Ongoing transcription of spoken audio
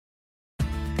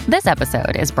This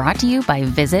episode is brought to you by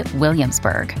Visit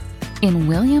Williamsburg. In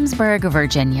Williamsburg,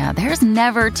 Virginia, there's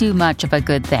never too much of a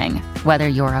good thing. Whether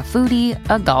you're a foodie,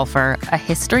 a golfer, a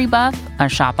history buff, a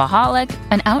shopaholic,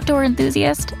 an outdoor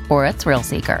enthusiast, or a thrill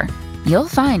seeker, you'll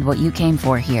find what you came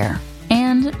for here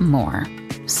and more.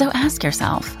 So ask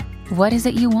yourself, what is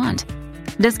it you want?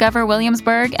 Discover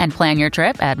Williamsburg and plan your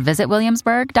trip at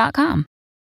visitwilliamsburg.com.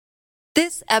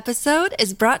 This episode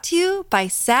is brought to you by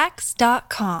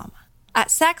Sax.com. At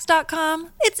Sax.com,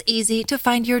 it's easy to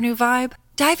find your new vibe.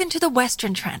 Dive into the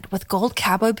Western trend with gold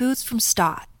cowboy boots from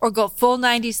Stott, or go full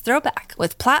 90s throwback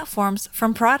with platforms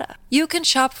from Prada. You can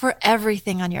shop for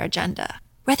everything on your agenda,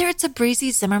 whether it's a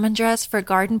breezy Zimmermann dress for a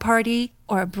garden party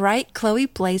or a bright Chloe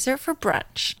blazer for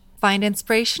brunch. Find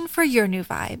inspiration for your new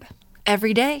vibe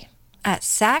every day at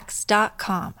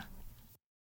Sax.com.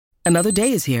 Another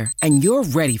day is here, and you're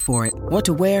ready for it. What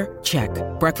to wear? Check.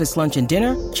 Breakfast, lunch, and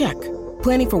dinner? Check.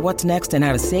 Planning for what's next and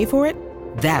how to save for it?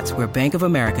 That's where Bank of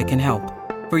America can help.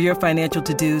 For your financial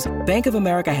to-dos, Bank of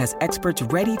America has experts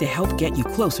ready to help get you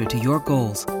closer to your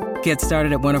goals. Get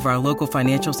started at one of our local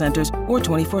financial centers or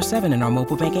 24/7 in our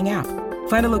mobile banking app.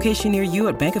 Find a location near you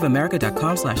at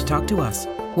bankofamerica.com/talktous.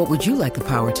 What would you like the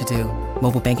power to do?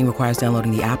 Mobile banking requires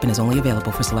downloading the app and is only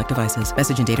available for select devices.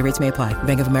 Message and data rates may apply.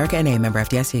 Bank of America N.A., member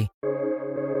FDIC.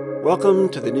 Welcome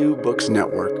to the New Books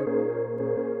Network.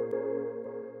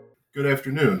 Good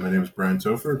afternoon. My name is Brian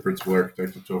Topher, Principal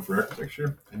Architect of Topher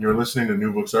Architecture, and you're listening to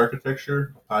New Books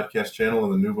Architecture, a podcast channel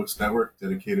on the New Books Network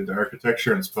dedicated to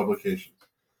architecture and its publications.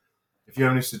 If you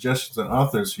have any suggestions on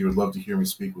authors who you would love to hear me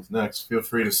speak with next, feel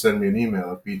free to send me an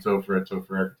email at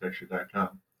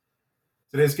btopher@topherarchitecture.com.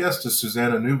 Today's guest is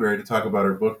Susanna Newberry to talk about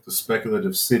her book, The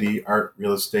Speculative City, Art,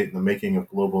 Real Estate, and the Making of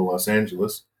Global Los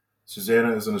Angeles.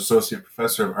 Susanna is an Associate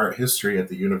Professor of Art History at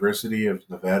the University of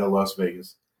Nevada, Las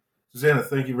Vegas. Susanna,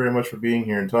 thank you very much for being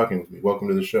here and talking with me. Welcome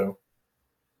to the show.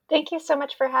 Thank you so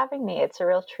much for having me. It's a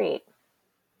real treat.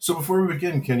 So before we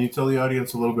begin, can you tell the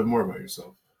audience a little bit more about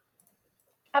yourself?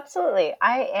 Absolutely.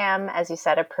 I am, as you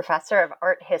said, a professor of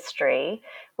art history,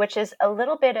 which is a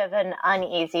little bit of an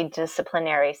uneasy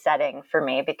disciplinary setting for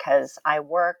me because I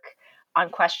work on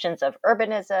questions of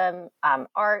urbanism,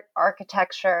 art,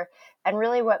 architecture, and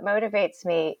really what motivates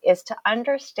me is to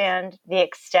understand the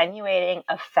extenuating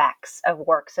effects of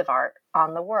works of art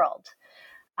on the world.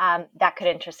 That could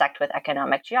intersect with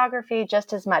economic geography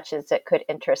just as much as it could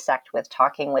intersect with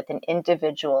talking with an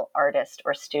individual artist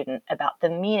or student about the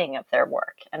meaning of their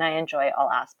work. And I enjoy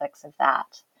all aspects of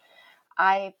that.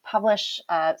 I publish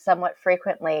somewhat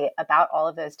frequently about all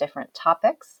of those different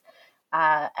topics.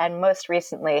 And most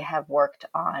recently have worked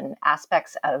on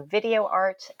aspects of video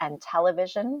art and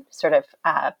television, sort of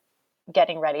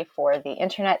getting ready for the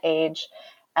internet age,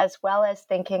 as well as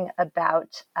thinking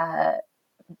about the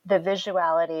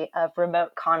visuality of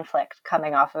remote conflict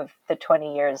coming off of the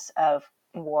 20 years of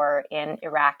war in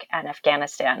Iraq and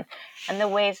Afghanistan, and the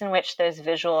ways in which those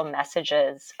visual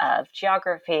messages of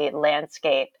geography,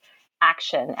 landscape,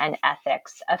 action, and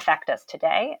ethics affect us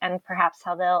today, and perhaps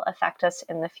how they'll affect us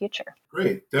in the future.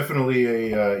 Great.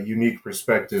 Definitely a unique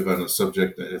perspective on a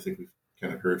subject that I think we've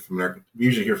kind of heard from, we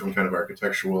usually hear from kind of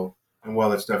architectural, and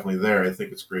while that's definitely there, I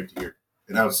think it's great to hear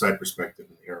an outside perspective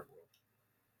in the art world.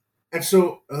 And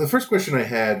so the first question I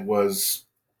had was,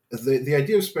 the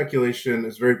idea of speculation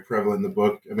is very prevalent in the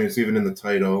book. I mean, it's even in the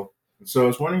title. And so I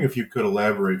was wondering if you could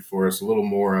elaborate for us a little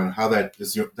more on how that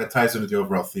ties into the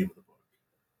overall theme of the book.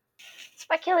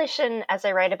 Speculation, as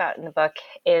I write about in the book,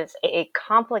 is a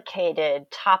complicated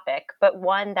topic, but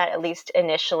one that at least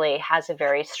initially has a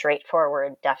very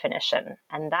straightforward definition.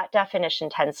 And that definition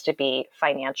tends to be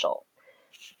financial.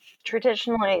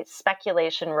 Traditionally,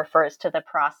 speculation refers to the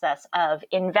process of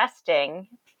investing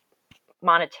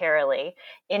monetarily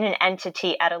in an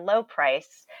entity at a low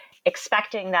price,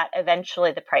 expecting that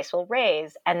eventually the price will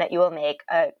raise and that you will make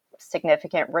a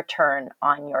significant return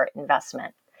on your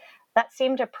investment. That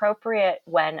seemed appropriate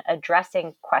when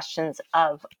addressing questions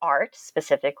of art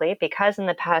specifically, because in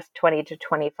the past 20 to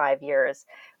 25 years,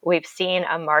 we've seen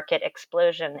a market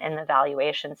explosion in the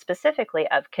valuation specifically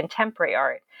of contemporary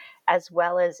art, as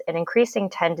well as an increasing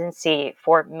tendency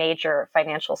for major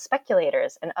financial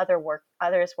speculators and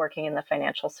others working in the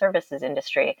financial services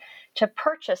industry to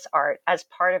purchase art as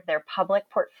part of their public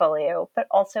portfolio, but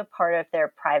also part of their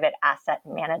private asset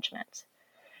management.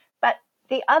 But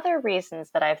the other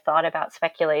reasons that I've thought about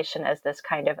speculation as this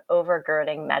kind of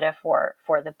overgirding metaphor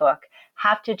for the book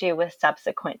have to do with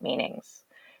subsequent meanings.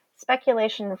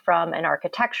 speculation from an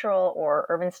architectural or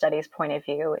urban studies point of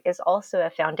view is also a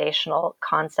foundational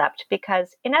concept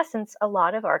because, in essence, a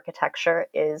lot of architecture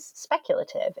is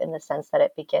speculative in the sense that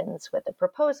it begins with a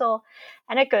proposal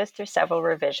and it goes through several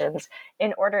revisions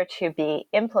in order to be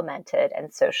implemented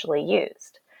and socially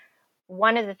used.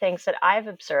 One of the things that I've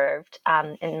observed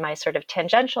in my sort of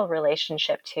tangential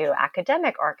relationship to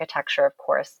academic architecture, of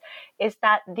course, is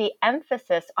that the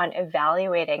emphasis on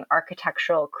evaluating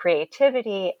architectural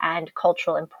creativity and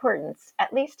cultural importance,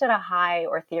 at least at a high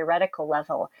or theoretical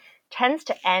level, tends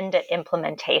to end at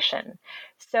implementation.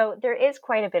 So there is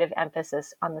quite a bit of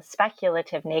emphasis on the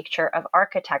speculative nature of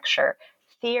architecture,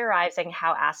 theorizing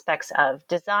how aspects of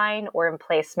design or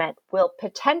emplacement will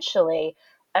potentially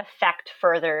affect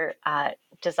further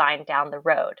design down the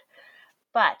road.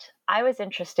 But I was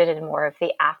interested in more of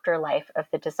the afterlife of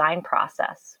the design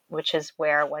process, which is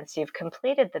where once you've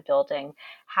completed the building,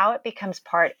 how it becomes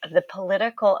part of the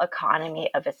political economy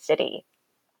of a city,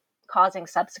 causing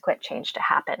subsequent change to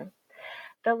happen.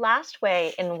 The last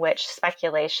way in which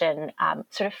speculation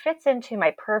sort of fits into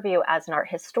my purview as an art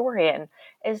historian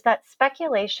is that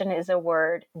speculation is a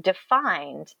word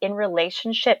defined in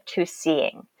relationship to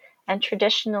seeing. And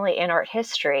traditionally in art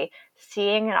history,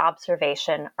 seeing and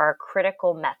observation are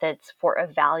critical methods for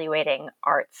evaluating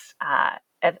art's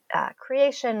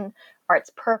creation,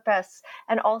 art's purpose,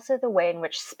 and also the way in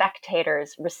which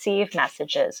spectators receive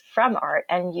messages from art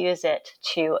and use it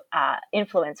to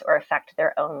influence or affect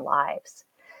their own lives.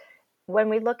 When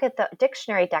we look at the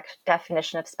dictionary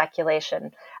definition of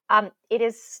speculation, it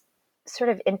is sort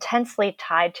of intensely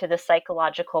tied to the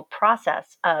psychological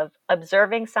process of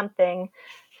observing something,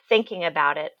 thinking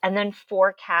about it, and then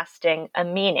forecasting a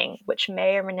meaning, which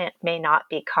may or may not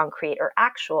be concrete or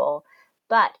actual,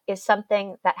 but is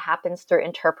something that happens through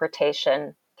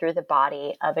interpretation through the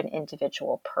body of an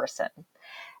individual person.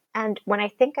 And when I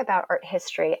think about art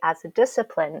history as a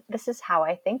discipline, this is how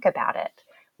I think about it.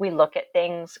 We look at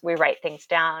things, we write things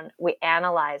down, we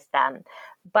analyze them,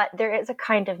 but there is a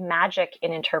kind of magic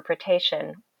in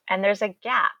interpretation, and there's a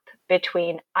gap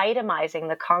between itemizing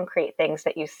the concrete things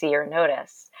that you see or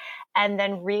notice, and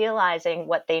then realizing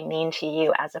what they mean to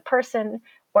you as a person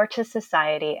or to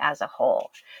society as a whole.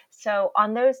 So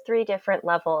on those three different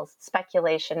levels,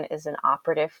 speculation is an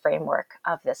operative framework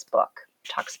of this book. It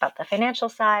talks about the financial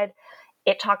side.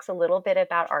 It talks a little bit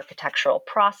about architectural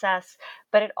process,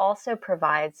 but it also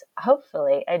provides,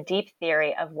 hopefully, a deep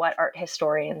theory of what art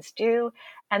historians do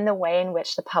and the way in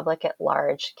which the public at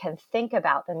large can think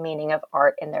about the meaning of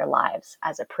art in their lives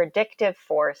as a predictive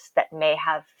force that may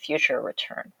have future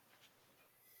return.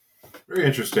 Very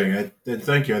interesting. And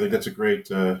thank you. I think that's a great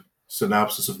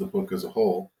synopsis of the book as a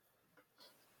whole.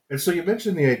 And so you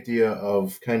mentioned the idea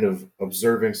of kind of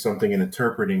observing something and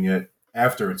interpreting it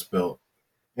after it's built.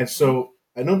 And so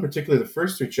I know particularly the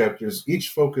first three chapters, each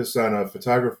focus on a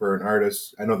photographer, an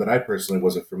artist, I know that I personally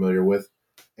wasn't familiar with,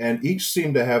 and each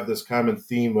seemed to have this common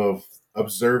theme of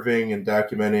observing and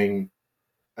documenting.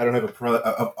 I don't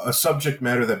have a subject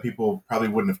matter that people probably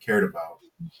wouldn't have cared about.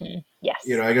 Mm-hmm. Yes.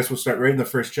 I guess we'll start right in the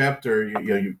first chapter.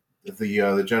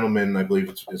 The gentleman, I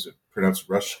believe is it pronounced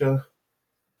Rushka?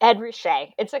 Ed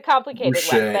Ruscha. It's a complicated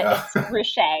one, but it's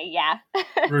Ruscha, yeah.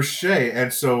 Ruscha.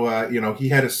 And so, he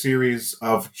had a series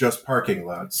of just parking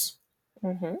lots.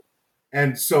 Mm-hmm.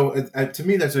 And so to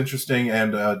me, that's interesting.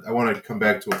 And I want to come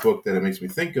back to a book that it makes me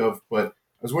think of. But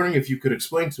I was wondering if you could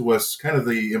explain to us kind of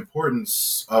the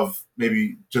importance of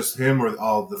maybe just him or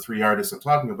all the three artists I'm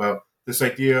talking about, this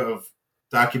idea of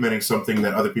documenting something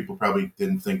that other people probably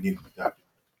didn't think needed to be documented.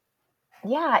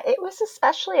 Yeah, it was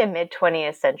especially a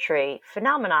mid-20th century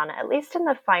phenomenon, at least in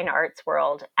the fine arts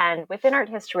world. And within art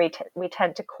history, we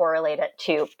tend to correlate it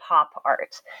to pop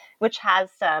art, which has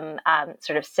some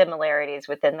sort of similarities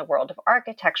within the world of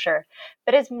architecture,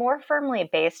 but is more firmly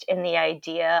based in the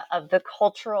idea of the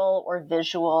cultural or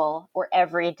visual or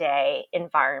everyday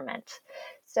environment.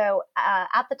 So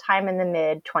at the time in the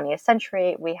mid-20th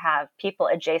century, we have people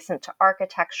adjacent to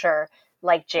architecture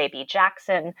like J.B.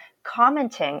 Jackson,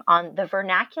 commenting on the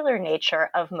vernacular nature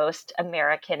of most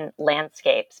American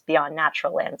landscapes beyond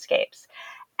natural landscapes,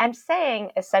 and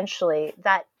saying essentially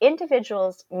that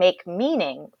individuals make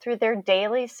meaning through their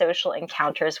daily social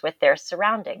encounters with their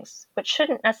surroundings, which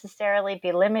shouldn't necessarily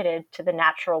be limited to the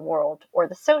natural world or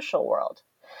the social world.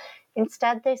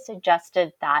 Instead, they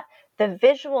suggested that the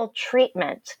visual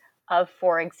treatment of,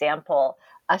 for example,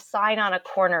 a sign on a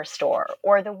corner store,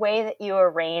 or the way that you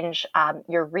arrange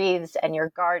your wreaths and your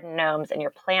garden gnomes and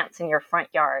your plants in your front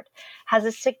yard has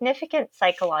a significant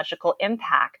psychological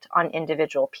impact on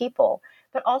individual people,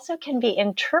 but also can be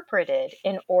interpreted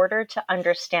in order to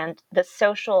understand the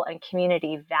social and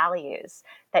community values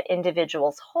that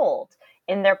individuals hold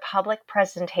in their public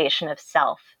presentation of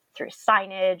self through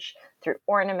signage, through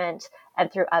ornament,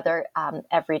 and through other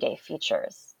everyday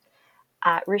features.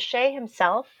 Ruscha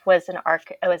himself was an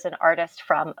artist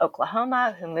from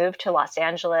Oklahoma who moved to Los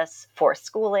Angeles for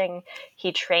schooling.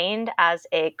 He trained as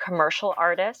a commercial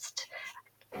artist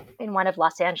in one of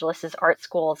Los Angeles's art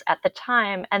schools at the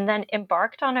time, and then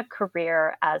embarked on a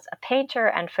career as a painter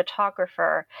and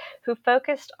photographer who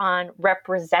focused on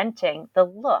representing the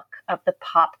look of the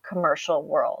pop commercial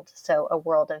world. So a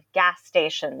world of gas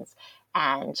stations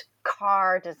and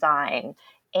car design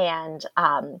and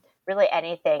really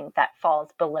anything that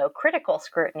falls below critical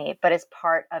scrutiny, but is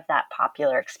part of that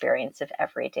popular experience of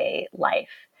everyday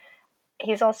life.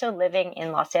 He's also living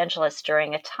in Los Angeles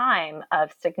during a time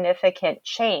of significant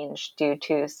change due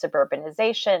to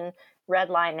suburbanization,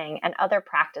 redlining, and other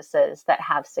practices that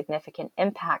have significant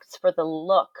impacts for the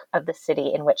look of the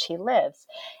city in which he lives.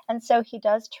 And so he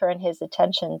does turn his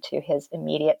attention to his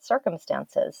immediate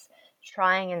circumstances,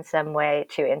 trying in some way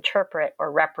to interpret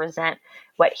or represent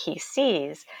what he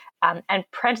sees and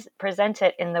present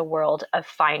it in the world of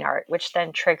fine art, which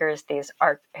then triggers these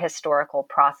art historical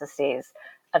processes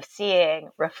of seeing,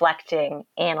 reflecting,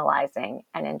 analyzing,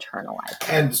 and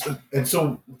internalizing. And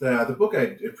so the book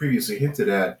I previously hinted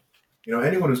at,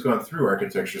 anyone who's gone through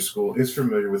architecture school is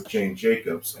familiar with Jane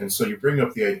Jacobs. And so you bring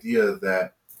up the idea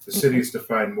that the city is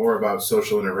defined more about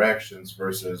social interactions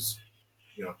versus,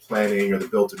 planning or the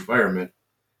built environment.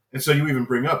 And so you even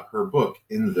bring up her book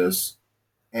in this.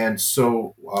 And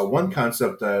so one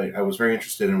concept I was very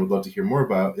interested in and would love to hear more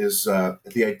about is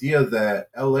the idea that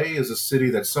LA is a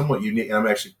city that's somewhat unique. And I'm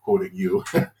actually quoting you,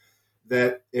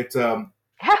 that it's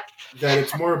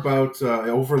more about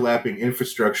overlapping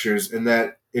infrastructures, and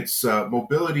that its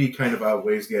mobility kind of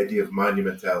outweighs the idea of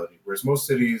monumentality. Whereas most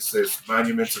cities, there's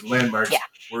monuments and landmarks,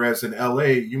 whereas in LA,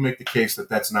 you make the case that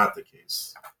that's not the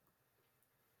case.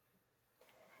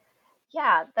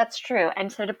 Yeah, that's true.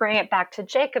 And so to bring it back to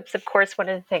Jacobs, of course, one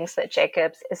of the things that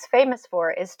Jacobs is famous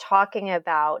for is talking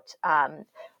about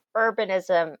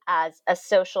urbanism as a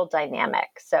social dynamic.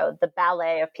 So the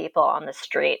ballet of people on the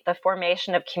street, the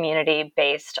formation of community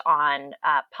based on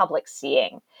public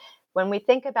seeing. When we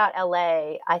think about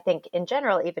LA, I think in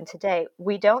general, even today,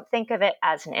 we don't think of it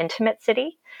as an intimate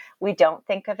city. We don't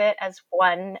think of it as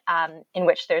one in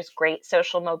which there's great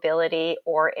social mobility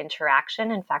or interaction.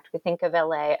 In fact, we think of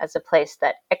LA as a place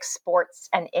that exports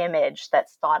an image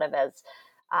that's thought of as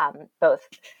both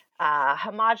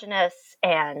homogenous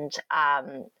and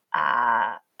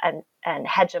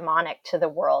hegemonic to the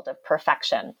world of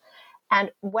perfection. And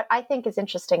what I think is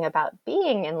interesting about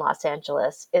being in Los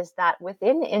Angeles is that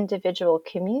within individual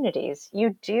communities,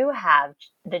 you do have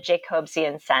the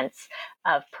Jacobsian sense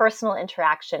of personal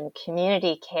interaction,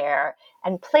 community care,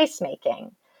 and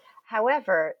placemaking.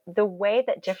 However, the way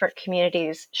that different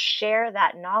communities share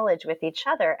that knowledge with each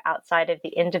other outside of the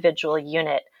individual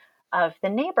unit of the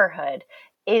neighborhood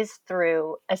is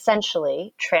through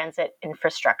essentially transit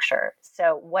infrastructure.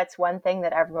 So what's one thing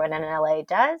that everyone in LA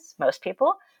does? Most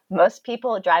people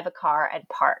drive a car and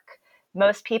park.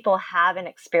 Most people have an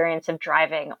experience of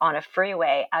driving on a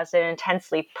freeway as an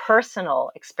intensely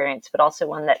personal experience, but also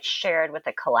one that's shared with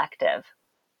a collective.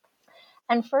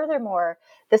 And furthermore,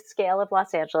 the scale of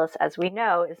Los Angeles, as we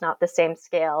know, is not the same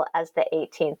scale as the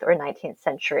 18th or 19th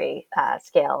century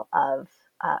scale of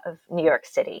New York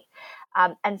City.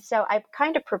 And so I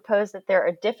kind of propose that there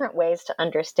are different ways to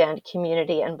understand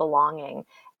community and belonging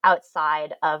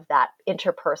outside of that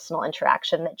interpersonal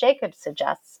interaction that Jacobs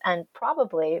suggests. And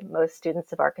probably most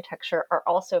students of architecture are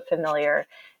also familiar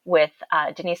with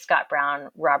Denise Scott Brown,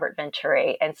 Robert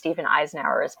Venturi, and Stephen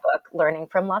Eisenhower's book, Learning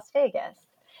from Las Vegas.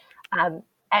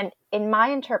 And in my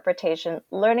interpretation,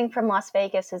 Learning from Las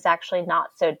Vegas is actually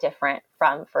not so different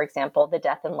from, for example, The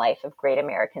Death and Life of Great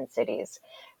American Cities,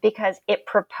 because it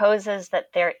proposes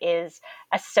that there is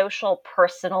a social,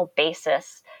 personal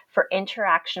basis for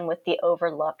interaction with the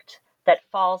overlooked that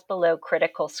falls below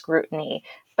critical scrutiny,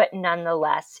 but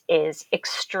nonetheless is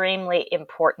extremely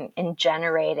important in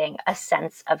generating a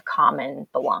sense of common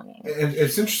belonging. And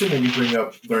it's interesting that you bring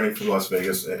up Learning from Las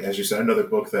Vegas, as you said, another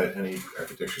book that any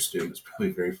architecture student is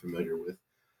probably very familiar with.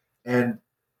 And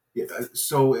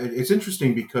so it's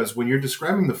interesting because when you're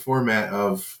describing the format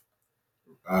of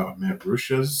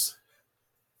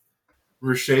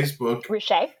Ruscha's book,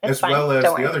 as well as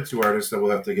the other two artists that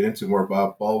we'll have to get into more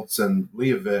about, Baltz and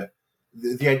Leavitt,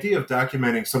 the idea of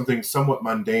documenting something somewhat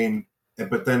mundane,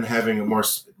 but then having a more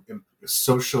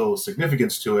social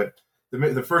significance to it,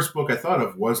 the first book I thought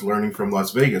of was Learning from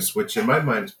Las Vegas, which in my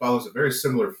mind follows a very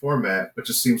similar format, but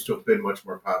just seems to have been much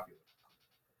more popular.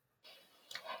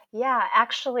 Yeah,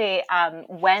 actually,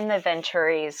 when the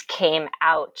Venturis came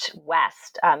out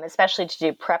west, especially to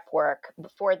do prep work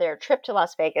before their trip to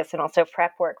Las Vegas and also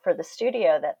prep work for the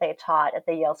studio that they taught at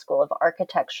the Yale School of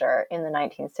Architecture in the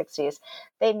 1960s,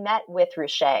 they met with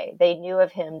Ruscha. They knew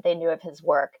of him, they knew of his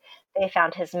work. They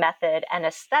found his method and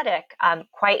aesthetic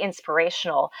quite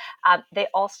inspirational. They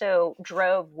also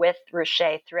drove with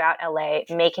Ruscha throughout LA,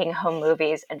 making home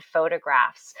movies and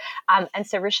photographs. And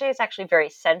so Ruscha is actually very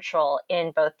central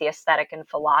in both the aesthetic and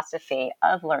philosophy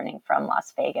of Learning from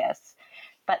Las Vegas.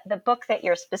 But the book that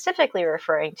you're specifically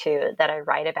referring to that I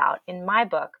write about in my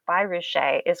book by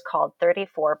Ruscha is called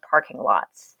 34 Parking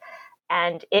Lots.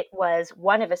 And it was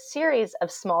one of a series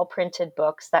of small printed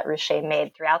books that Ruscha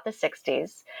made throughout the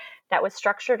 60s that was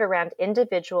structured around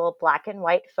individual black and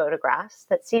white photographs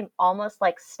that seem almost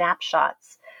like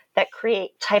snapshots that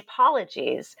create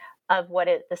typologies of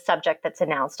the subject that's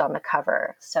announced on the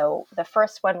cover. So the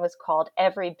first one was called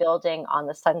Every Building on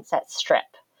the Sunset Strip.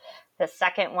 The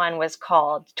second one was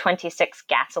called 26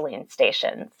 Gasoline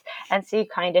Stations. And so you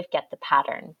kind of get the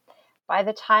pattern. By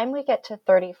the time we get to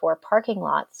 34 Parking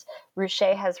Lots,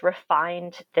 Ruscha has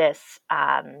refined this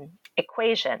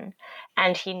equation,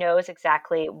 and he knows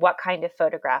exactly what kind of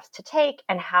photographs to take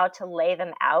and how to lay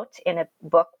them out in a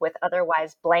book with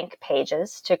otherwise blank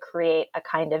pages to create a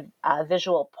kind of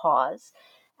visual pause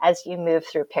as you move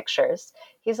through pictures.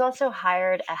 He's also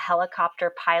hired a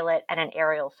helicopter pilot and an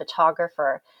aerial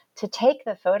photographer to take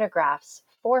the photographs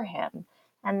for him.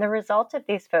 And the result of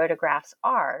these photographs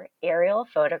are aerial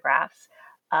photographs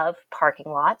of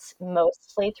parking lots,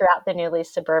 mostly throughout the newly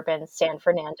suburban San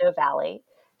Fernando Valley,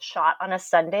 shot on a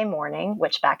Sunday morning,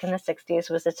 which back in the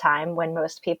 60s was a time when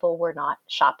most people were not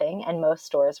shopping and most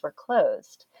stores were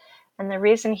closed. And the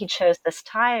reason he chose this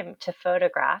time to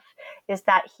photograph is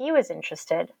that he was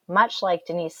interested, much like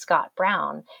Denise Scott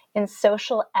Brown, in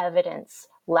social evidence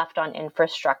left on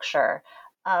infrastructure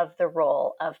of the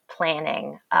role of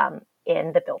planning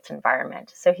in the built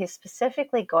environment. So he's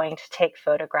specifically going to take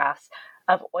photographs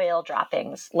of oil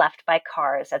droppings left by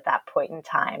cars at that point in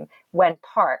time when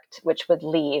parked, which would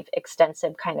leave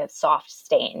extensive kind of soft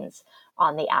stains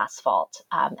on the asphalt.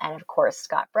 And of course,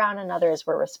 Scott Brown and others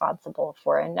were responsible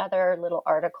for another little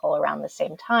article around the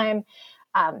same time,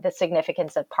 the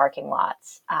significance of parking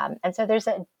lots. And so there's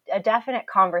a definite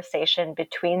conversation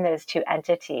between those two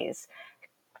entities.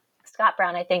 Scott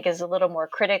Brown, I think, is a little more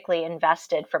critically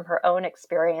invested from her own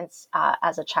experience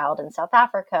as a child in South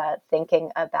Africa,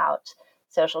 thinking about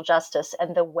social justice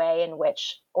and the way in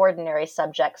which ordinary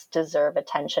subjects deserve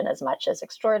attention as much as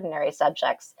extraordinary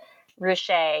subjects.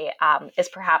 Ruscha is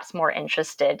perhaps more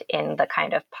interested in the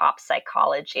kind of pop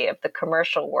psychology of the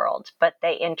commercial world, but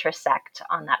they intersect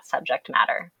on that subject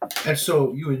matter. And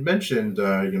so you had mentioned,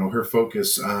 her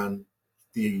focus on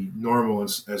the normal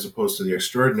as opposed to the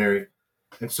extraordinary.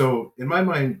 And so, in my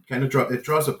mind, it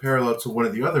draws a parallel to one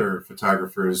of the other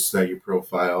photographers that you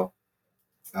profile.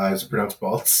 Is it pronounced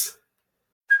Baltz?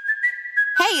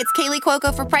 Hey, it's Kaylee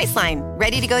Cuoco for Priceline.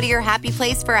 Ready to go to your happy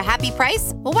place for a happy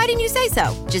price? Well, why didn't you say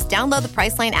so? Just download the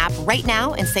Priceline app right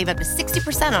now and save up to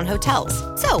 60% on hotels.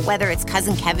 So whether it's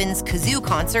Cousin Kevin's Kazoo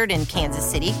Concert in Kansas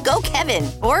City, go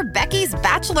Kevin, or Becky's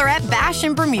Bachelorette Bash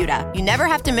in Bermuda, you never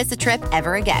have to miss a trip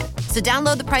ever again. So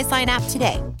download the Priceline app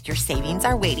today. Your savings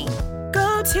are waiting.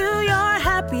 Go to your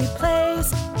happy place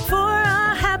for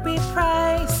a happy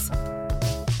price.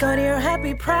 Go to your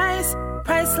happy price,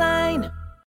 Priceline.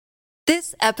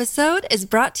 This episode is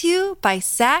brought to you by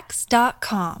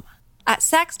Saks.com. At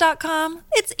Saks.com,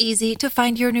 it's easy to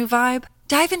find your new vibe.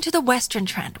 Dive into the Western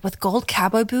trend with gold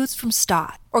cowboy boots from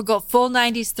Stott, or go full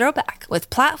 90s throwback with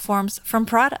platforms from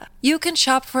Prada. You can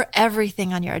shop for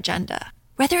everything on your agenda,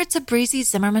 whether it's a breezy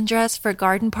Zimmermann dress for a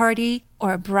garden party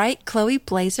or a bright Chloe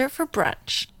blazer for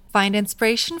brunch. Find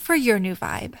inspiration for your new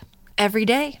vibe every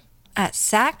day at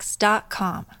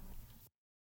Saks.com.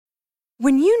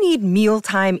 When you need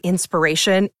mealtime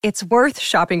inspiration, it's worth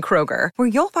shopping Kroger, where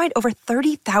you'll find over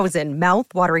 30,000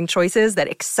 mouth-watering choices that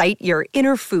excite your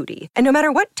inner foodie. And no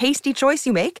matter what tasty choice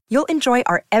you make, you'll enjoy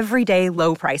our everyday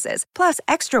low prices, plus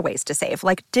extra ways to save,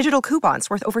 like digital coupons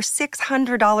worth over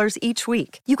 $600 each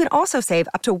week. You can also save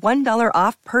up to $1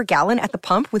 off per gallon at the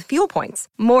pump with fuel points.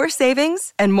 More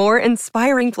savings and more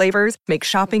inspiring flavors make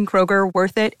shopping Kroger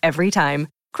worth it every time.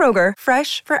 Kroger,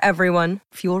 fresh for everyone.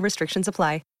 Fuel restrictions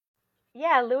apply.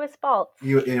 Yeah, Louis Baltz.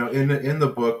 In the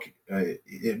book,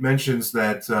 it mentions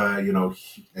that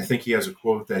I think he has a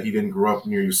quote that he didn't grow up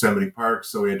near Yosemite Park,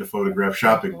 so he had to photograph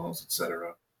shopping malls,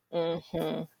 etc.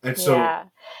 Mm-hmm. And so,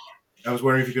 I was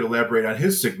wondering if you could elaborate on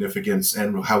his significance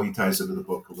and how he ties into the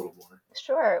book a little more.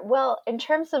 Sure. Well, in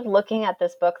terms of looking at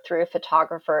this book through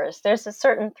photographers, there's a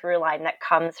certain through line that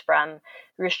comes from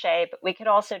Richet, but we could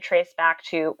also trace back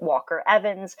to Walker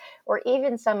Evans or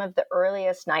even some of the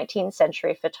earliest 19th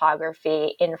century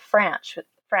photography in France,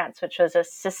 which was a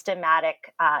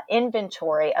systematic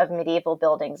inventory of medieval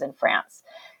buildings in France.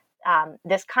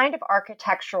 This kind of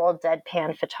architectural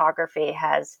deadpan photography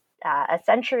has a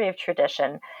century of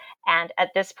tradition. And at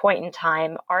this point in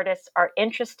time, artists are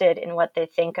interested in what they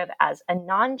think of as a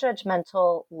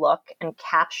non-judgmental look and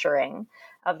capturing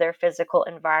of their physical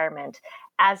environment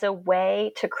as a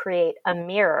way to create a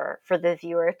mirror for the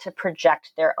viewer to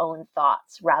project their own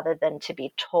thoughts rather than to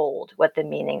be told what the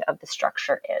meaning of the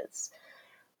structure is.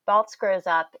 Baltz grows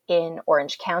up in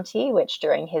Orange County, which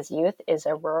during his youth is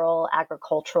a rural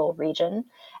agricultural region.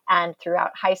 And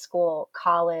throughout high school,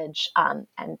 college, and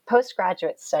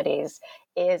postgraduate studies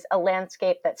is a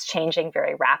landscape that's changing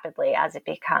very rapidly as it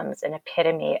becomes an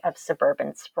epitome of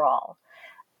suburban sprawl.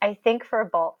 I think for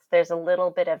Baltz, there's a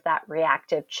little bit of that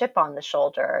reactive chip on the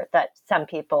shoulder that some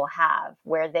people have,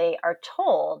 where they are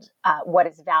told what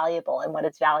is valuable, and what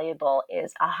is valuable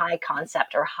is a high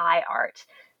concept or high art,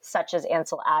 such as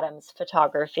Ansel Adams'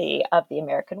 photography of the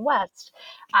American West,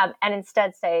 and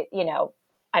instead say,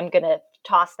 I'm going to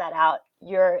toss that out.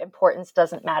 Your importance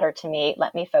doesn't matter to me.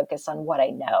 Let me focus on what I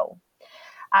know.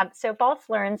 So Baltz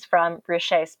learns from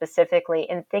Richet specifically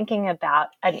in thinking about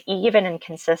an even and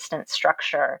consistent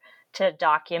structure to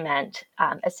document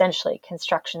essentially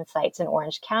construction sites in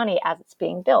Orange County as it's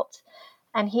being built.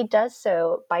 And he does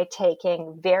so by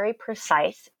taking very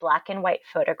precise black and white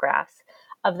photographs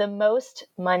of the most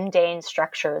mundane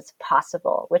structures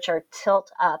possible, which are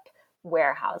tilt-up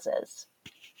warehouses.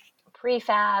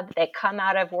 Prefab, they come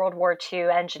out of World War II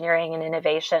engineering and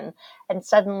innovation, and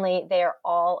suddenly they are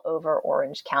all over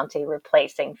Orange County,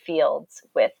 replacing fields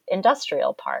with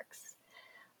industrial parks.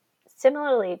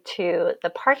 Similarly to the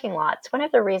parking lots, one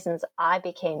of the reasons I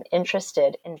became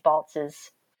interested in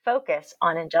Baltz's focus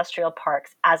on industrial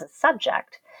parks as a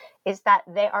subject is that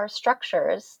they are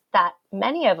structures that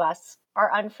many of us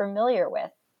are unfamiliar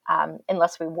with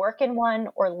unless we work in one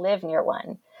or live near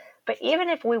one. But even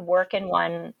if we work in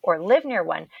one or live near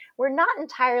one, we're not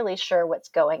entirely sure what's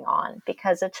going on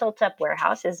because a tilt-up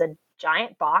warehouse is a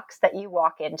giant box that you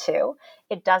walk into.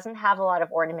 It doesn't have a lot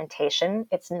of ornamentation.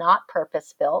 It's not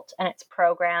purpose-built, and its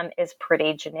program is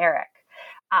pretty generic.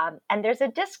 And there's a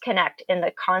disconnect in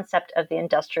the concept of the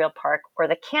industrial park or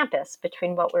the campus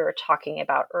between what we were talking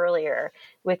about earlier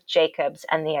with Jacobs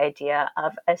and the idea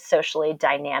of a socially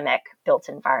dynamic built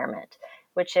environment,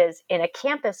 which is in a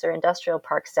campus or industrial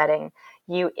park setting,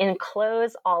 you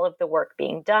enclose all of the work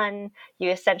being done. You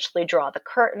essentially draw the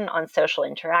curtain on social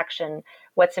interaction.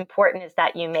 What's important is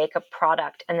that you make a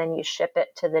product and then you ship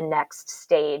it to the next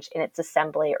stage in its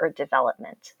assembly or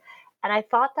development. And I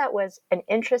thought that was an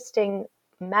interesting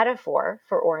metaphor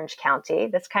for Orange County,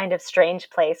 this kind of strange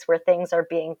place where things are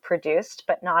being produced,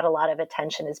 but not a lot of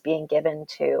attention is being given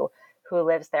to who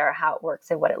lives there, how it works,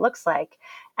 and what it looks like.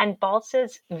 And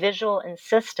Baltz's visual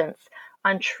insistence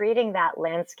on treating that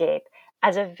landscape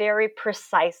as a very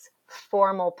precise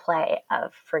formal play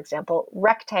of, for example,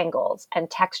 rectangles and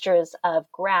textures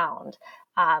of ground,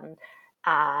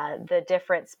 the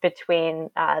difference between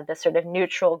the sort of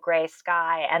neutral gray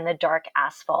sky and the dark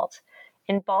asphalt.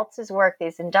 In Baltz's work,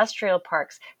 these industrial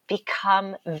parks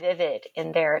become vivid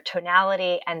in their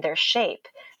tonality and their shape,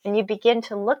 and you begin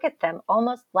to look at them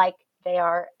almost like they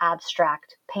are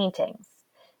abstract paintings.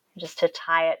 Just to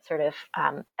tie it sort of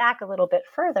back a little bit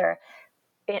further,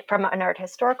 from an art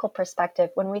historical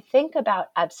perspective, when we think about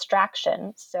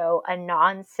abstraction, so a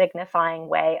non-signifying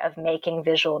way of making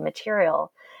visual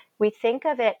material, we think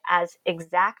of it as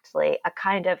exactly a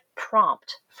kind of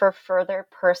prompt for further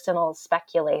personal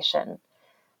speculation.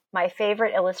 My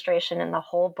favorite illustration in the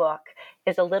whole book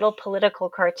is a little political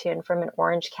cartoon from an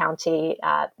Orange County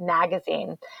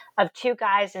magazine of two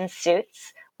guys in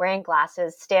suits wearing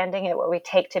glasses standing at what we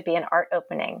take to be an art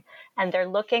opening. And they're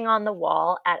looking on the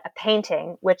wall at a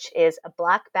painting, which is a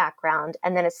black background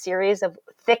and then a series of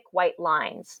thick white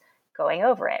lines going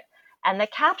over it. And the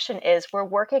caption is, "We're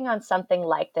working on something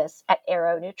like this at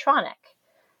Aero Neutronic."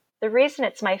 The reason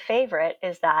it's my favorite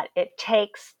is that it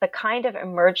takes the kind of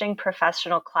emerging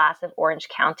professional class of Orange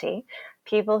County,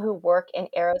 people who work in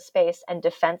aerospace and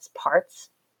defense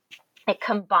parts. It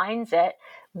combines it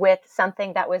with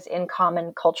something that was in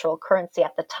common cultural currency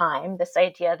at the time, this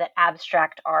idea that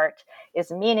abstract art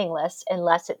is meaningless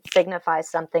unless it signifies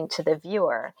something to the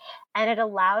viewer. And it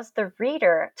allows the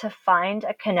reader to find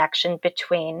a connection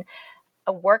between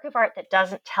a work of art that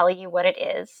doesn't tell you what it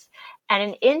is, and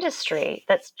an industry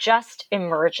that's just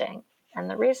emerging. And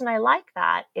the reason I like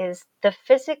that is the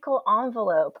physical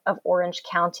envelope of Orange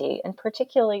County, and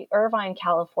particularly Irvine,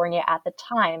 California at the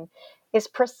time, is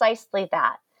precisely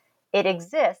that. It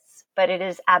exists, but it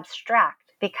is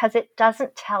abstract because it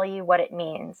doesn't tell you what it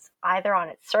means, either on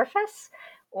its surface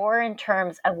or in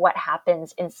terms of what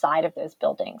happens inside of those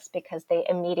buildings, because they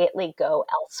immediately go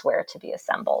elsewhere to be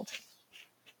assembled.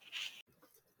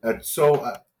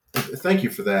 Thank you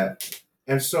for that.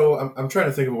 And so I'm trying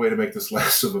to think of a way to make this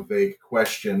less of a vague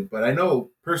question, but I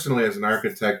know personally as an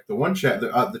architect,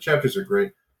 the chapters are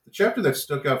great. The chapter that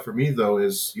stuck out for me, though,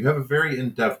 is you have a very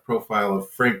in-depth profile of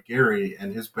Frank Gehry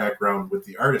and his background with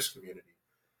the artist community.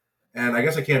 And I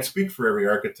guess I can't speak for every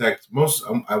architect.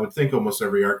 I would think almost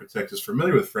every architect is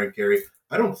familiar with Frank Gehry.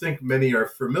 I don't think many are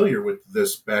familiar with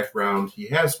this background he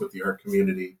has with the art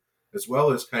community, as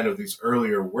well as kind of these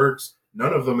earlier works.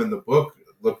 None of them in the book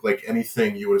look like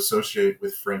anything you would associate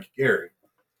with Frank Gehry.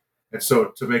 And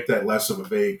so to make that less of a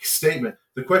vague statement,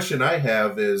 the question I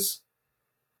have is,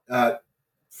 Frank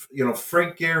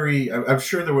Gehry, I'm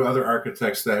sure there were other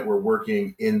architects that were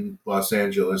working in Los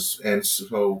Angeles. And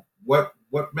so what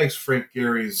makes Frank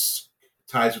Gehry's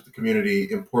ties with the community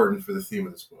important for the theme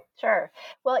of this book? Sure.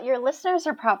 Well, your listeners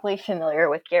are probably familiar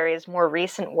with Gehry's more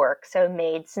recent work, so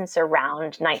made since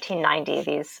around 1990,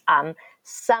 these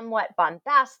somewhat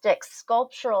bombastic,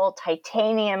 sculptural,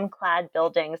 titanium-clad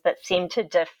buildings that seem to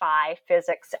defy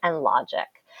physics and logic.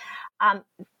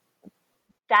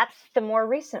 That's the more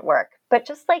recent work. But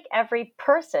just like every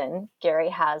person,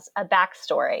 Gehry has a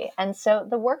backstory. And so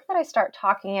the work that I start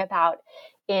talking about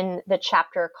in the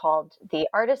chapter called The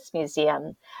Artist's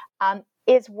Museum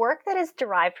is work that is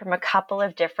derived from a couple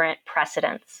of different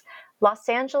precedents. Los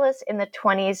Angeles in the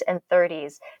 20s and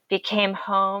 30s became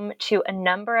home to a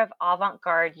number of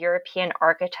avant-garde European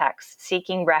architects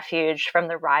seeking refuge from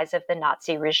the rise of the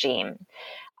Nazi regime.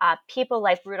 People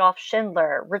like Rudolf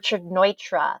Schindler, Richard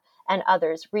Neutra, and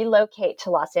others relocate to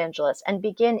Los Angeles and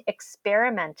begin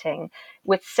experimenting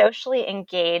with socially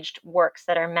engaged works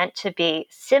that are meant to be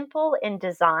simple in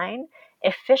design,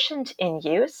 efficient in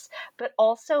use, but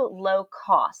also low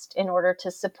cost in order to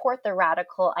support the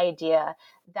radical idea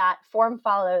that form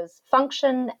follows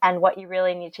function, and what you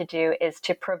really need to do is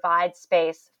to provide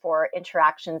space for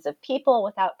interactions of people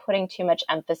without putting too much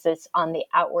emphasis on the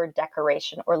outward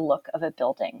decoration or look of a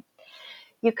building.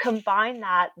 You combine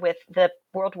that with the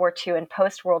World War II and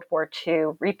post-World War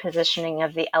II repositioning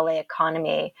of the LA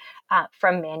economy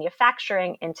from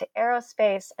manufacturing into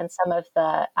aerospace, and some of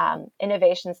the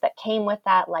innovations that came with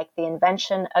that, like the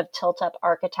invention of tilt-up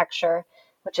architecture,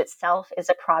 which itself is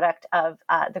a product of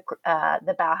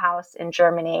the Bauhaus in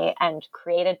Germany and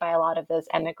created by a lot of those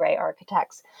emigre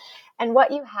architects. And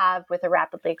what you have with a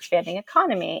rapidly expanding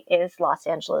economy is Los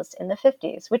Angeles in the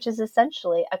 50s, which is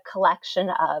essentially a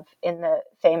collection of, in the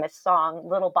famous song,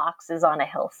 little boxes on a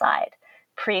hillside,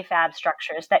 prefab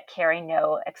structures that carry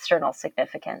no external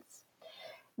significance.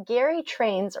 Gehry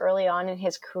trains early on in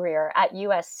his career at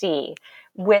USC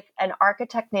with an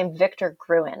architect named Victor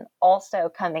Gruen,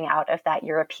 also coming out of that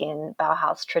European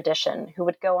Bauhaus tradition, who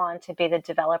would go on to be the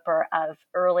developer of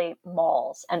early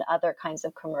malls and other kinds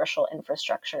of commercial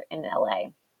infrastructure in LA.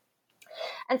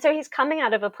 And so he's coming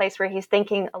out of a place where he's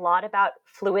thinking a lot about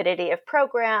fluidity of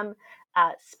program,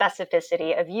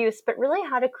 specificity of use, but really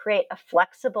how to create a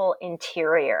flexible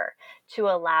interior to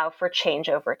allow for change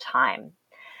over time.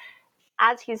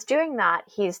 As he's doing that,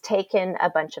 he's taken a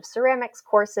bunch of ceramics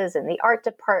courses in the art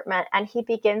department, and he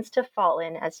begins to fall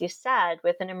in, as you said,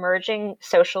 with an emerging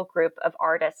social group of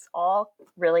artists, all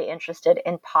really interested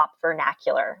in pop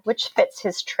vernacular, which fits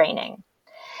his training.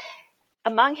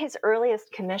 Among his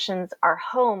earliest commissions are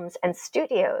homes and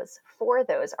studios for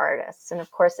those artists. And of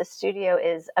course, a studio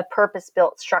is a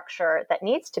purpose-built structure that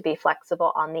needs to be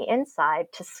flexible on the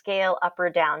inside to scale up or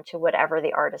down to whatever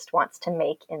the artist wants to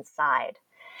make inside.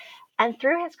 And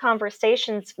through his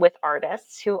conversations with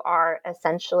artists who are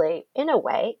essentially, in a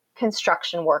way,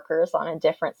 construction workers on a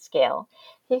different scale,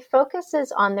 he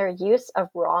focuses on their use of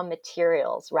raw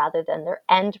materials rather than their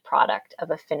end product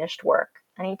of a finished work.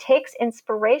 And he takes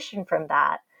inspiration from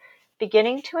that,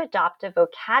 beginning to adopt a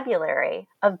vocabulary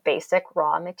of basic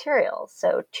raw materials,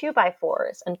 so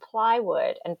 2x4s and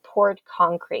plywood and poured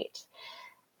concrete.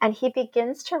 And he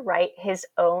begins to write his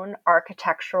own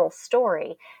architectural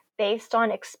story based on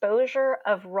exposure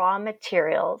of raw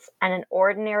materials and an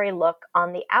ordinary look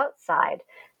on the outside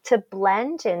to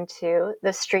blend into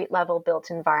the street-level built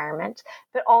environment,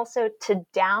 but also to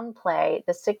downplay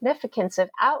the significance of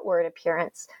outward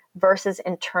appearance versus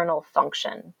internal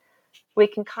function. We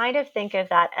can kind of think of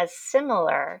that as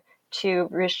similar to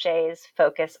Ruscha's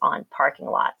focus on parking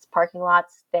lots. Parking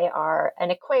lots, they are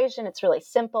an equation. It's really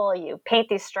simple. You paint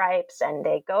these stripes and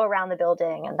they go around the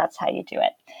building, and that's how you do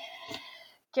it.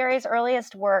 Gary's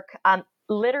earliest work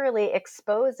literally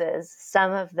exposes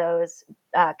some of those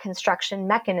construction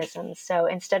mechanisms. So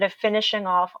instead of finishing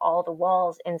off all the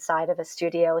walls inside of a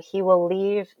studio, he will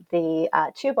leave the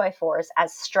 2x4s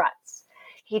as struts.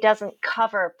 He doesn't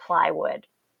cover plywood.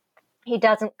 He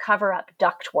doesn't cover up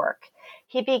ductwork.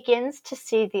 He begins to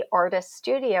see the artist's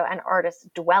studio and artist's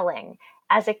dwelling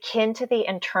as akin to the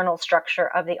internal structure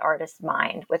of the artist's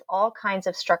mind, with all kinds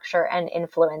of structure and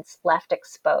influence left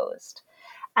exposed.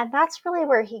 And that's really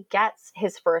where he gets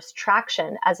his first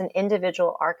traction as an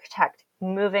individual architect,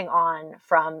 moving on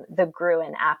from the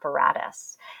Gruen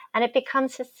apparatus. And it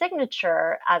becomes his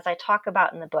signature, as I talk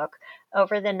about in the book,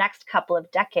 over the next couple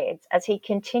of decades, as he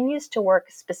continues to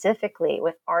work specifically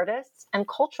with artists and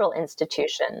cultural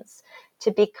institutions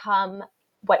to become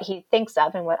what he thinks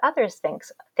of and what others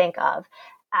think of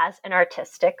as an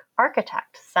artistic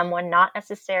architect, someone not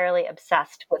necessarily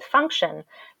obsessed with function,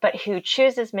 but who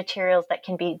chooses materials that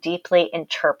can be deeply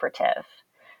interpretive.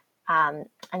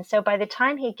 And so by the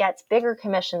time he gets bigger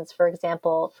commissions, for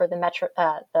example, for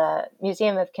the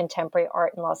Museum of Contemporary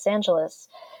Art in Los Angeles,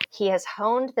 he has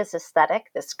honed this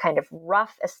aesthetic, this kind of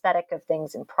rough aesthetic of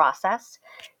things in process.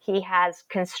 He has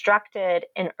constructed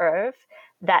an oeuvre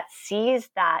that sees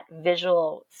that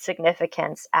visual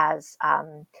significance as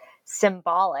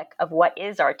symbolic of what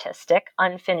is artistic,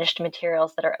 unfinished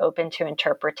materials that are open to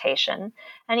interpretation.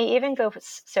 And he even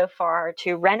goes so far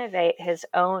to renovate his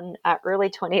own early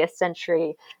 20th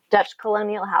century Dutch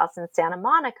colonial house in Santa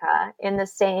Monica in the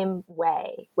same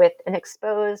way, with an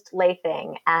exposed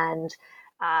lathing and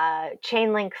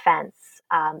chain link fence,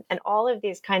 and all of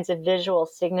these kinds of visual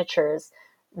signatures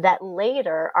that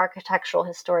later architectural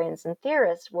historians and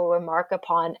theorists will remark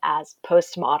upon as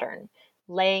postmodern,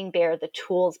 laying bare the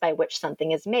tools by which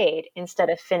something is made instead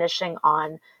of focusing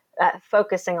on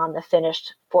the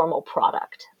finished formal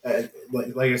product.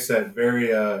 Like I said,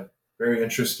 very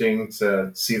interesting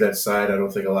to see that side. I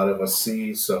don't think a lot of us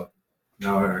see. So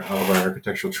now all of our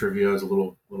architectural trivia is a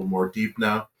little more deep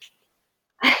now.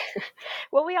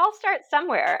 Well, we all start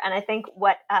somewhere. And I think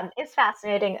what is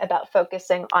fascinating about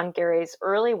focusing on Gary's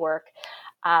early work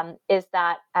is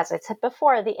that, as I said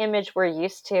before, the image we're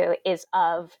used to is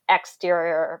of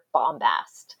exterior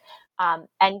bombast.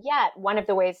 And yet, one of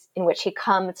the ways in which he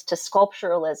comes to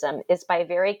sculpturalism is by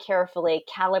very carefully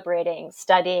calibrating,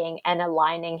 studying, and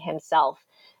aligning himself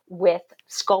with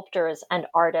sculptors and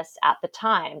artists at the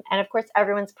time. And of course,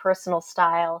 everyone's personal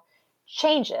style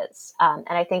changes. And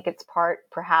I think it's part,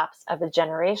 perhaps, of a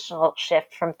generational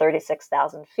shift from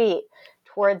 36,000 feet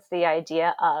towards the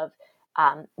idea of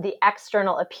the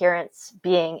external appearance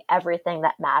being everything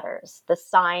that matters, the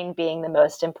sign being the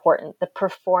most important, the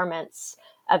performance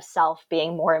of self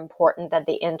being more important than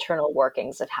the internal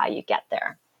workings of how you get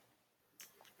there.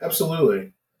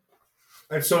 Absolutely.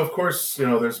 And so, of course,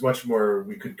 there's much more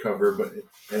we could cover,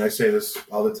 and I say this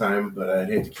all the time, but I'd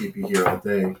hate to keep you here all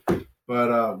day.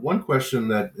 But one question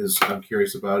that I'm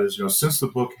curious about is, since the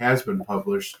book has been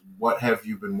published, what have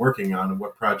you been working on and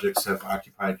what projects have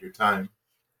occupied your time?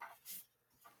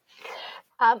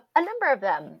 A number of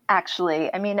them,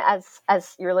 actually. I mean,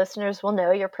 as your listeners will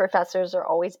know, your professors are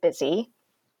always busy,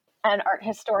 and art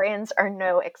historians are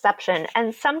no exception.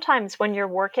 And sometimes when you're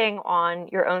working on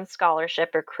your own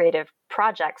scholarship or creative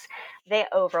projects, they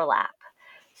overlap.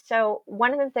 So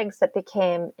one of the things that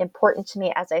became important to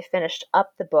me as I finished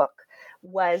up the book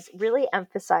was really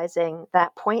emphasizing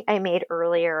that point I made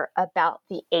earlier about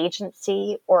the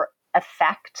agency or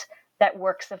effect that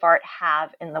works of art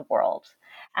have in the world.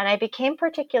 And I became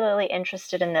particularly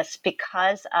interested in this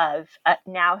because of a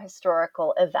now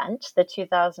historical event, the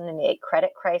 2008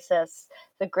 credit crisis,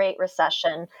 the Great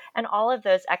Recession, and all of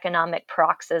those economic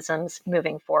paroxysms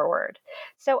moving forward.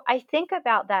 So I think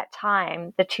about that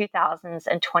time, the 2000s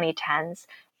and 2010s,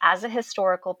 as a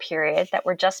historical period that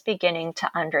we're just beginning to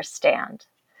understand.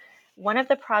 One of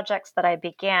the projects that I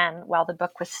began while the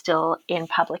book was still in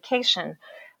publication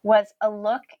was a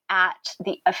look at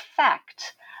the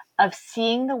effect of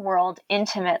seeing the world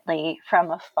intimately from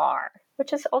afar,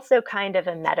 which is also kind of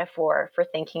a metaphor for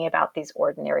thinking about these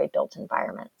ordinary built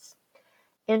environments.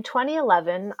 In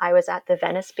 2011, I was at the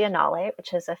Venice Biennale,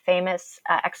 which is a famous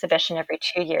exhibition every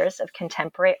 2 years of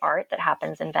contemporary art that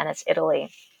happens in Venice,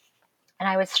 Italy. And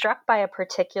I was struck by a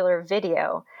particular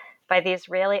video by the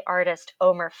Israeli artist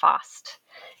Omer Faust.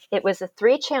 It was a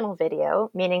 3-channel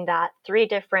video, meaning that 3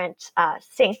 different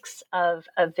syncs of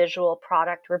a visual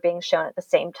product were being shown at the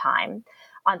same time.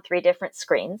 on 3 different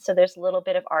screens. So there's a little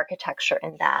bit of architecture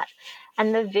in that.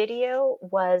 And the video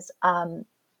was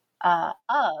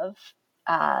of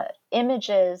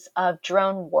images of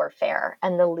drone warfare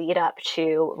and the lead up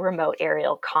to remote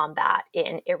aerial combat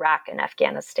in Iraq and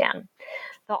Afghanistan.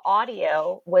 The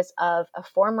audio was of a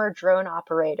former drone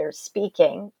operator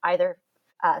speaking either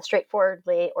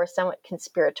straightforwardly or somewhat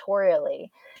conspiratorially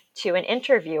to an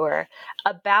interviewer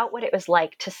about what it was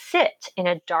like to sit in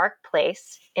a dark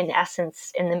place, in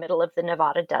essence, in the middle of the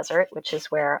Nevada desert, which is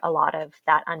where a lot of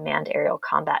that unmanned aerial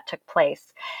combat took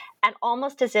place, and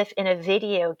almost as if in a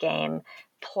video game,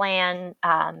 plan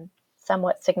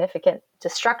somewhat significant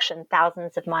destruction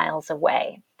thousands of miles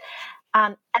away.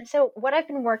 And so what I've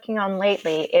been working on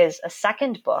lately is a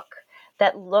second book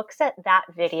that looks at that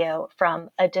video from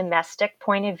a domestic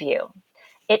point of view.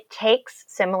 It takes,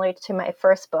 similar to my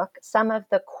first book, some of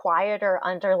the quieter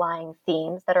underlying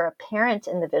themes that are apparent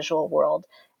in the visual world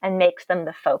and makes them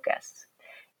the focus.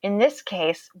 In this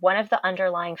case, one of the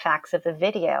underlying facts of the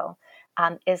video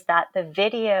is that the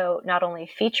video not only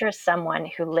features someone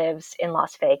who lives in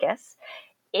Las Vegas,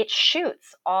 it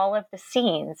shoots all of the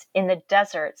scenes in the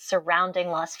desert surrounding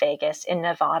Las Vegas in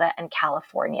Nevada and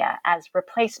California as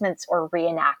replacements or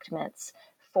reenactments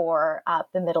for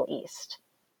the Middle East.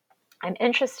 I'm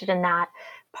interested in that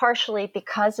partially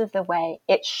because of the way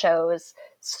it shows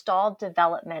stalled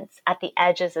developments at the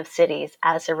edges of cities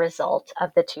as a result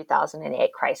of the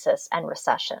 2008 crisis and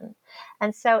recession.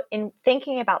 And so in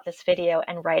thinking about this video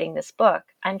and writing this book,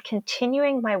 I'm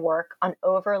continuing my work on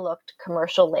overlooked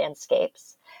commercial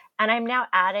landscapes, and I'm now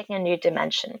adding a new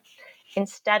dimension.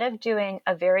 Instead of doing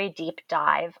a very deep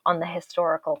dive on the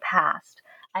historical past,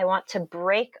 I want to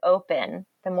break open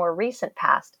the more recent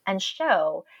past and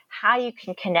show how you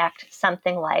can connect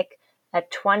something like a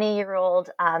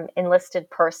 20-year-old enlisted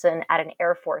person at an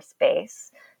Air Force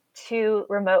base to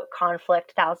remote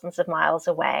conflict thousands of miles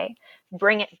away,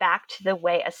 bring it back to the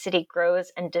way a city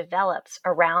grows and develops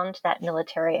around that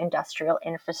military industrial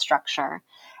infrastructure,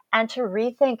 and to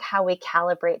rethink how we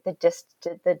calibrate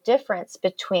the difference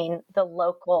between the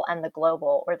local and the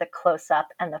global, or the close-up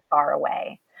and the far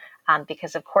away.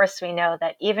 Because, of course, we know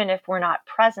that even if we're not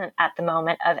present at the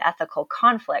moment of ethical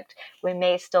conflict, we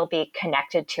may still be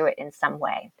connected to it in some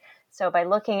way. So by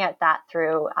looking at that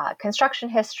through construction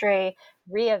history,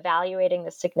 reevaluating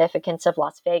the significance of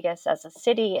Las Vegas as a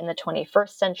city in the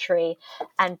 21st century,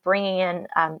 and bringing in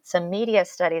some media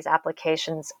studies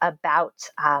applications about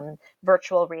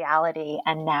virtual reality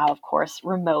and now, of course,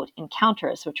 remote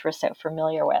encounters, which we're so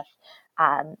familiar with,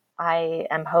 I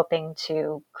am hoping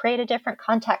to create a different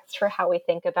context for how we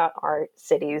think about art,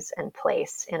 cities, and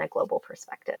place in a global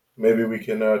perspective. Maybe we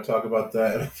can talk about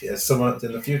that somewhat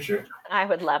in the future. I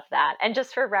would love that. And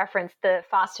just for reference, the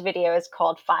FOST video is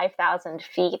called 5,000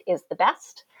 Feet is the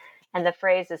Best. And the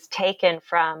phrase is taken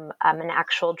from an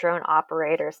actual drone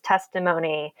operator's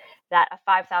testimony that a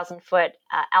 5,000-foot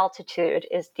altitude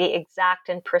is the exact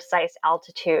and precise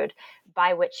altitude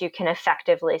by which you can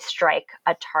effectively strike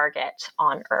a target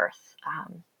on Earth.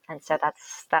 And so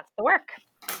that's the work.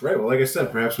 Right. Well, like I said,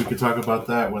 perhaps we could talk about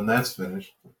that when that's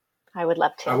finished. I would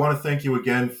love to. I want to thank you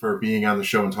again for being on the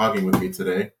show and talking with me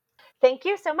today. Thank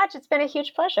you so much. It's been a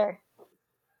huge pleasure.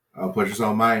 Pleasure's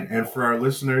all mine. And for our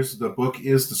listeners, the book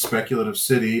is The Speculative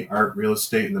City, Art, Real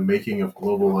Estate, and the Making of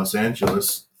Global Los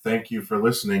Angeles. Thank you for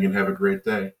listening and have a great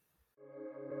day.